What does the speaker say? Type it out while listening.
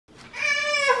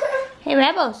Hey,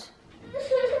 Rebels.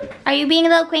 Are you being a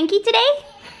little cranky today?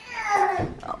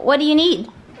 What do you need?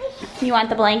 You want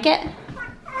the blanket?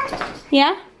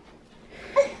 Yeah?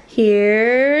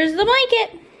 Here's the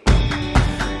blanket.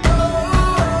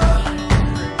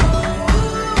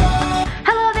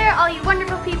 Hello there, all you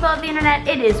wonderful people of the internet.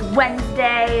 It is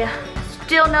Wednesday.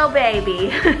 Still no baby.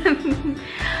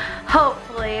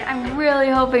 Hopefully, I'm really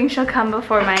hoping she'll come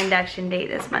before my induction date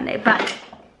this Monday, but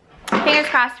fingers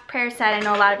crossed, prayers said. I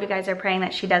know a lot of you guys are praying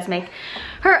that she does make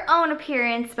her own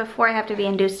appearance before I have to be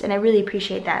induced, and I really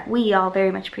appreciate that. We all very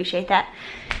much appreciate that.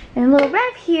 And a little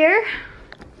Rev here.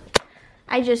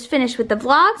 I just finished with the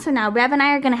vlog, so now Rev and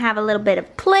I are gonna have a little bit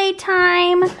of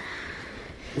playtime.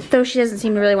 Though she doesn't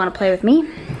seem to really want to play with me.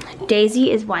 Daisy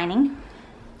is whining.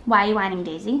 Why are you whining,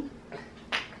 Daisy?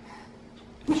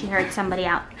 She heard somebody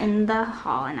out in the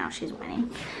hall and now she's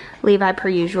whining. Levi, per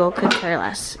usual, could care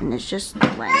less and is just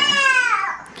whining.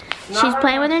 She's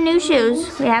playing with her new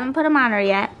shoes. We haven't put them on her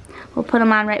yet. We'll put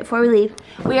them on right before we leave.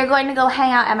 We are going to go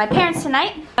hang out at my parents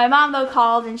tonight. My mom though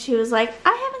called and she was like,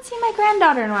 I haven't seen my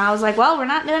granddaughter in a while. I was like, well, we're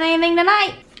not doing anything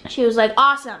tonight. She was like,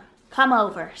 awesome, come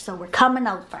over. So we're coming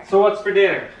over. So what's for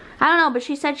dinner? I don't know, but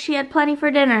she said she had plenty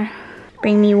for dinner.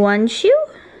 Bring me one shoe.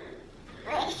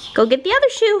 Go get the other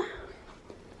shoe.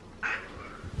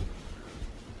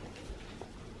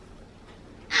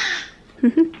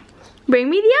 Bring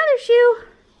me the other shoe.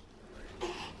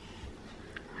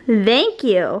 Thank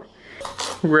you.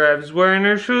 Rev's wearing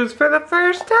her shoes for the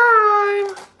first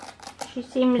time. She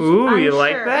seems Ooh, unsure. you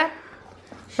like that?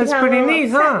 That's pretty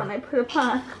neat, huh? When I put it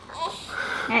on.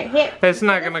 Alright, here. It's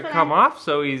not gonna come off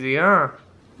so easy, huh?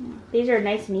 These are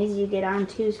nice and easy to get on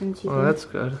too, since you Well, can that's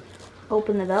good.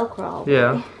 open the Velcro all the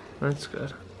Yeah, way. that's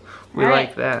good. We All right.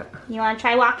 like that. You want to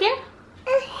try walking?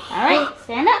 Alright,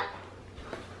 stand up.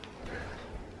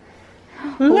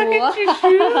 Look at your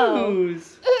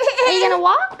shoes. Are you gonna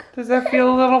walk? Does that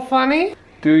feel a little funny?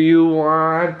 Do you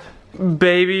want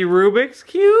baby Rubik's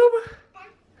Cube?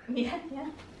 Yeah.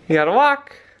 You gotta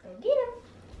walk. Get him.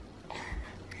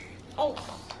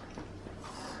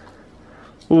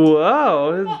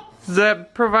 Whoa, does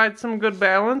that provide some good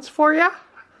balance for you?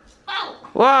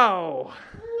 Whoa.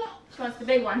 She wants the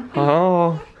big one.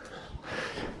 Oh.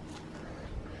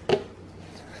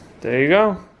 There you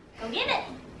go. Go get it.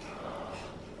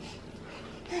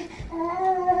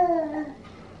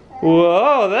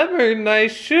 Whoa, that very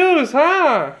nice shoes,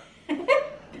 huh? Look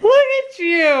at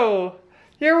you.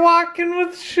 You're walking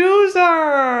with shoes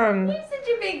on. You're such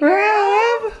a big girl.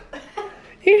 Rev,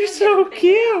 you're so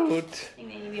cute.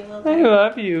 I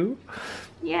love you.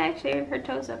 Yeah, actually, her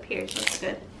toes up here. She looks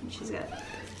good. She's got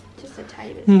just a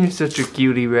tiny bit. You're such a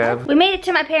cutie, Rev. We made it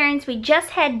to my parents. We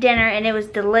just had dinner and it was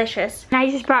delicious. And I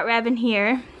just brought Rev in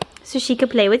here so she could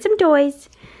play with some toys.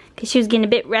 Because she was getting a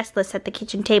bit restless at the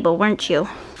kitchen table, weren't you?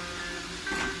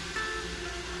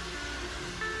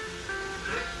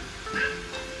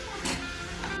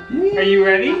 Are you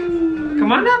ready?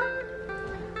 Come on up.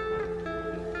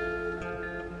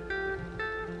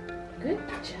 Good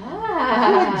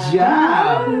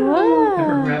job. Whoa.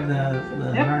 Ever grab the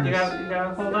Yep, harness? you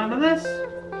gotta hold on to this.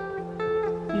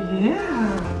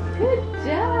 Yeah. Good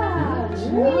job.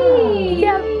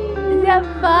 Is that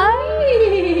fun?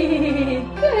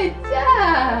 Good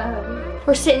job.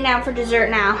 We're sitting down for dessert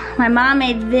now. My mom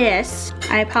made this.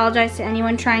 I apologize to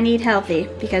anyone trying to eat healthy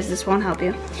because this won't help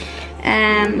you.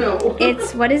 No.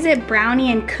 It's, what is it,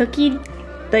 brownie and cookie,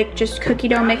 like just cookie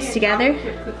dough mixed together.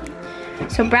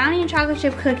 So brownie and chocolate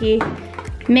chip cookie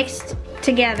mixed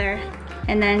together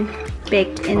and then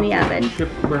baked in the oven. Chip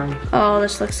brownie. Oh,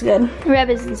 this looks good. Rev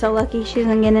isn't so lucky. She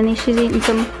doesn't get any. She's eating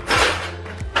some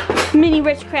mini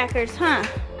Ritz crackers, huh?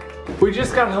 We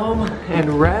just got home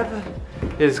and Rev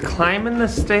is climbing the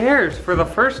stairs for the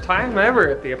first time ever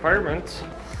at the apartment.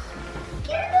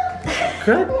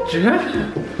 Good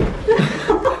job.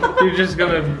 You're just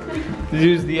gonna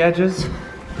use the edges?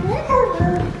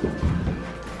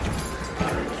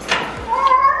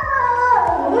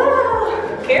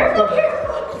 Careful,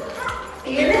 careful.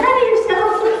 Get ahead of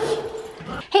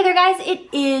yourself. Hey there guys, it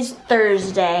is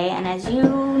Thursday, and as you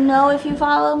know if you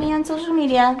follow me on social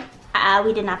media,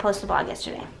 we did not post a vlog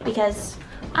yesterday because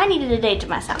I needed a day to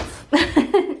myself.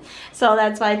 So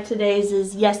that's why today's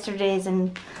is yesterday's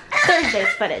and Thursday's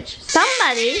footage.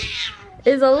 Somebody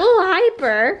is a little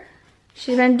hyper.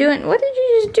 She's been doing, what did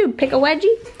you just do? Pick a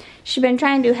wedgie? She's been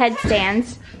trying to do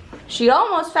headstands. She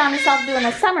almost found herself doing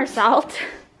a somersault.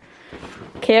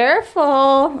 Careful.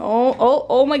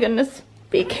 Oh my goodness.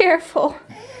 Be careful.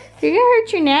 You're gonna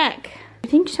hurt your neck. I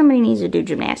think somebody needs to do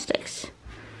gymnastics.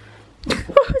 What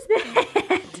was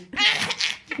that?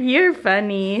 You're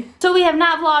funny. So we have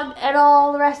not vlogged at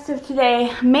all the rest of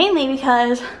today, mainly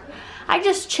because I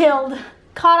just chilled,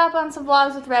 caught up on some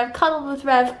vlogs with Rev, cuddled with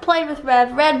Rev, played with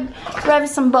Rev, read Rev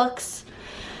some books.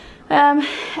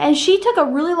 And she took a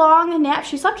really long nap.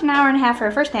 She slept an hour and a half for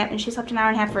her first nap, and she slept an hour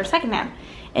and a half for her second nap.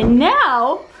 And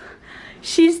now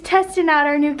she's testing out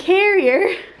our new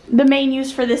carrier. The main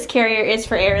use for this carrier is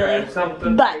for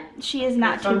Aerilee, but she is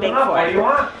not too big for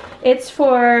it. It's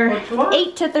for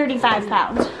 8 to 35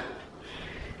 pounds.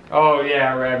 Oh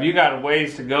yeah, Rev, you got a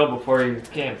ways to go before you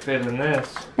can't fit in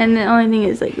this. And the only thing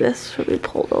is like this will be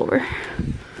pulled over.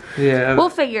 Yeah. We'll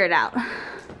figure it out.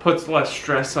 Puts less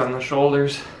stress on the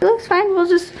shoulders. It looks fine, we'll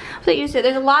just get used to it.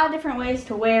 There's a lot of different ways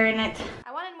to wear in it.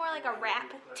 I wanted more like a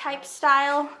wrap type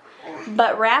style,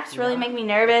 but wraps really make me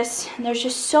nervous. And there's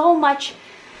just so much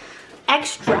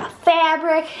extra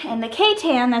fabric, and the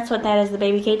K-tan, that's what that is, the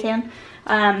baby K-tan,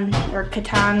 or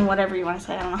Katan, whatever you want to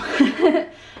say, I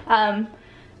don't know.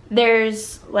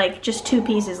 There's like just two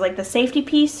pieces, like the safety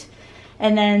piece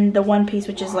and then the one piece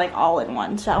which is like all in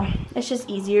one, so it's just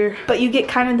easier, but you get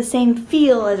kind of the same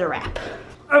feel as a wrap.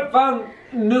 I found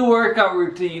a new workout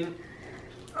routine.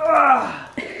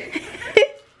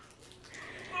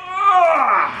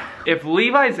 If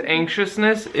Levi's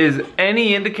anxiousness is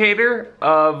any indicator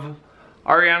of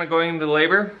Arianna going into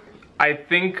labor, I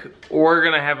think we're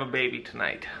gonna have a baby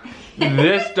tonight.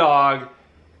 This dog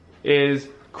is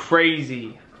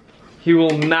crazy. He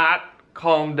will not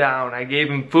calm down. I gave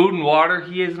him food and water.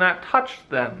 He has not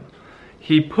touched them.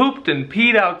 He pooped and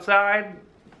peed outside.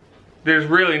 There's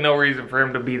really no reason for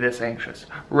him to be this anxious.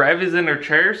 Rev is in her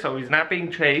chair, so he's not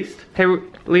being chased. Hey,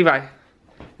 Levi,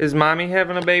 is mommy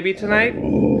having a baby tonight?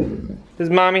 Is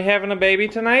mommy having a baby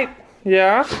tonight?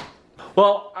 Yeah?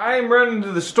 Well, I'm running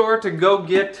to the store to go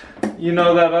get, you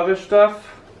know, that other stuff.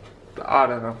 I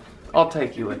don't know. I'll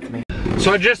take you with me.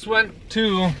 So I just went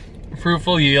to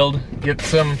Fruitful Yield, get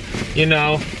some, you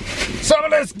know, some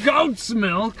of this goat's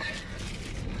milk.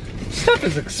 Stuff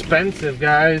is expensive,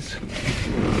 guys.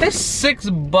 It's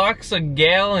 $6 a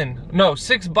gallon. No,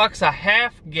 $6 a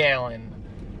half gallon.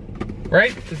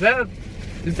 Right? Is that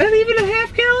even a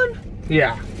half gallon?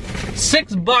 Yeah.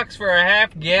 $6 for a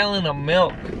half gallon of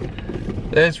milk.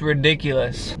 That's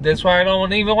ridiculous. That's why I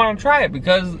don't even want to try it,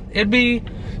 because it'd be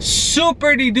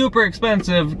super duper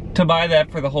expensive to buy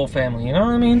that for the whole family, you know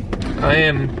what I mean? I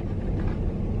am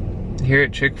here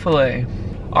at Chick-fil-A.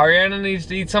 Arianna needs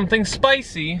to eat something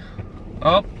spicy.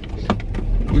 Oh,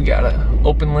 we got an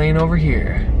open lane over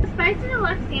here. Spicy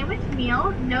deluxe sandwich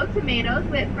meal, no tomatoes,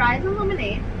 with fries and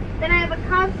lemonade. Then I have a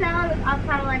Cobb salad with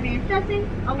avocado lime ranch dressing,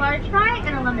 a large fry,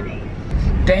 and a lemonade.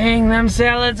 Dang, them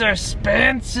salads are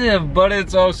expensive, but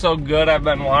it's oh so good. I've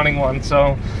been wanting one,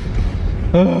 so.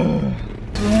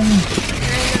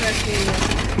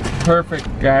 Perfect,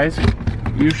 guys.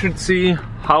 You should see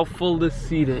how full this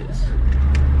seat is.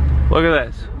 Look at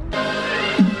this.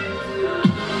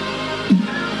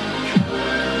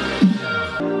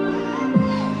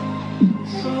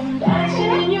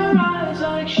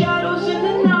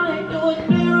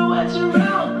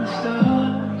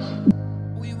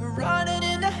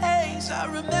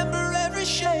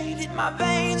 My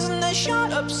veins and they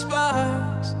shot up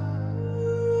sparks.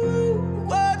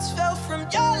 Words fell from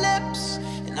your lips,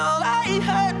 and all I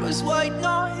heard was white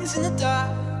noise in the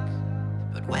dark.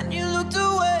 But when you looked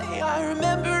away, I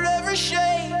remembered every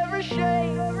shade, every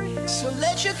shade, every shade. So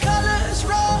let your colors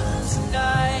run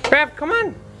tonight. Rev, come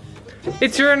on.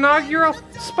 It's your inaugural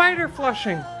spider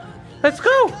flushing. Let's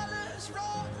go.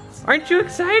 Aren't you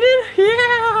excited?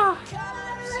 Yeah.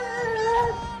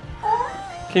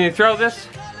 Can you throw this?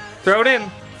 Throw it in.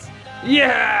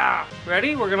 Yeah!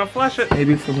 Ready? We're gonna flush it.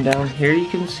 Maybe from down here you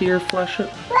can see her flush it.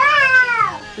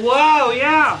 Wow! Whoa,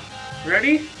 yeah!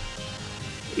 Ready?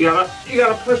 You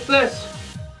gotta push this.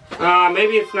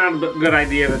 Maybe it's not a good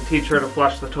idea to teach her to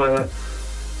flush the toilet.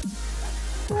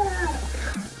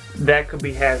 That could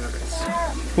be hazardous.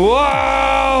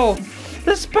 Whoa!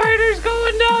 The spider's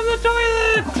going down the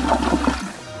toilet!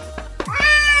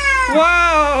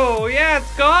 Whoa! Yeah,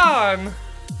 it's gone.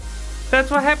 That's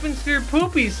what happens to your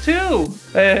poopies too.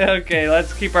 Okay,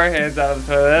 let's keep our hands out of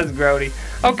the toilet. That's grody.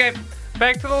 Okay,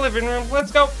 back to the living room.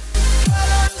 Let's go.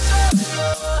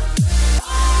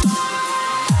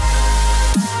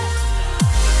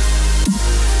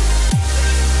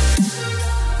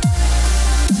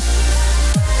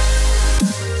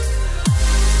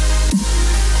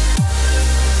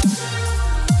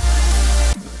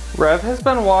 Rev has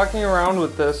been walking around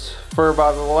with this for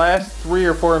about the last 3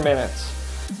 or 4 minutes.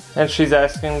 And she's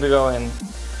asking to go in.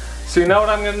 So you know what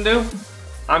I'm gonna do?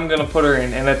 I'm gonna put her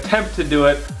in and attempt to do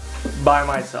it by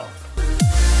myself.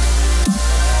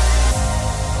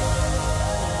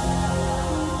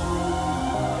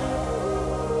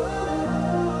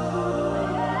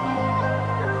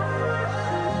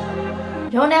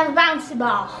 Don't have a bouncy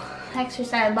ball,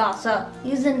 exercise ball, so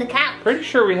using the couch. Pretty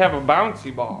sure we have a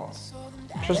bouncy ball.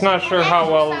 Just not sure how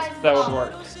well that would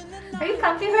work. Are you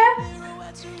comfy,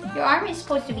 Rev? Your arm is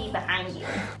supposed to be behind you.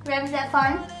 Rev, is that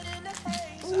fun?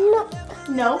 No.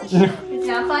 No? It's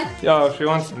not fun? Yo, she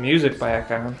wants the music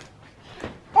back on.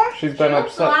 She's been A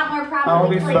upset. lot more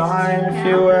probably I'll be fine if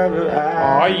you ever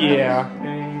ask. Oh yeah.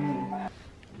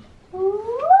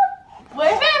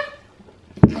 Where's Rev?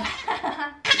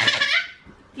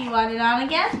 Do you want it on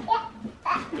again?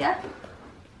 Yeah.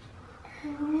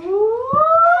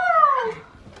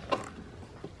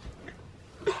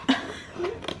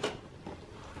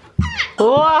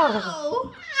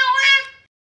 Whoa.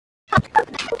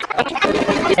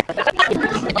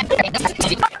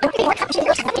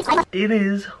 It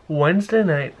is Wednesday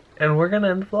night, and we're gonna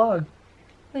end the vlog.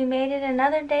 We made it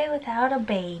another day without a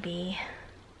baby.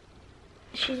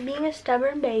 She's being a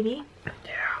stubborn baby.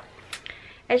 Yeah.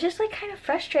 It's just like kind of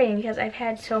frustrating because I've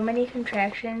had so many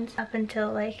contractions up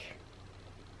until like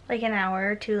an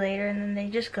hour or two later, and then they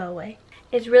just go away.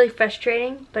 It's really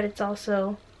frustrating, but it's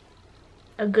also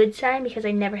a good sign because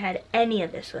I never had any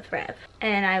of this with Rev,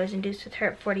 and I was induced with her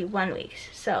at 41 weeks.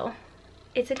 So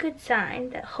it's a good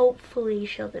sign that hopefully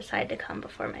she'll decide to come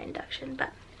before my induction,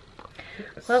 but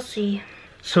we'll see.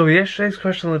 So yesterday's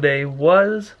question of the day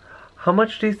was, how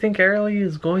much do you think Aerilee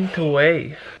is going to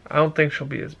weigh? I don't think she'll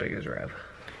be as big as Rev.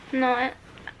 No,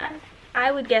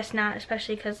 I would guess not,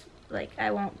 especially because like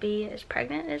I won't be as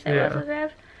pregnant as I was with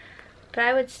Rev. But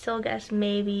I would still guess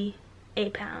maybe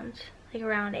 8 pounds, like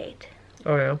around 8.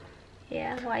 Oh yeah?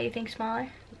 Yeah, why you think smaller?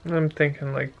 I'm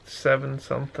thinking like 7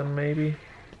 something maybe.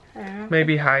 I don't know.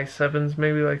 Maybe high 7s,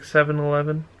 maybe like 7,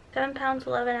 11. 7 pounds,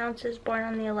 11 ounces, born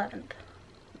on the 11th.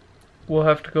 We'll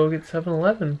have to go get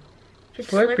 7-Eleven.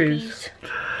 Just Slurpees. Slurpees.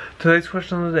 Today's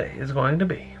question of the day is going to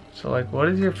be, so like what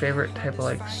is your favorite type of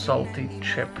like salty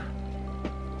chip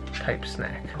type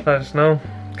snack? Let us know.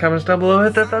 Comments down below,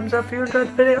 hit that thumbs up if you enjoyed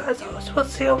the video. As always, we'll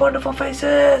see your wonderful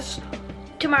faces.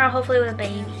 Tomorrow, hopefully with a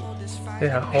baby.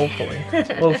 Yeah, hopefully.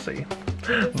 We'll see.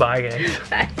 Bye guys.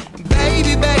 Bye.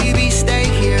 Baby, baby, stay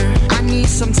here. I need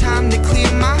some time to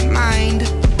clear my mind.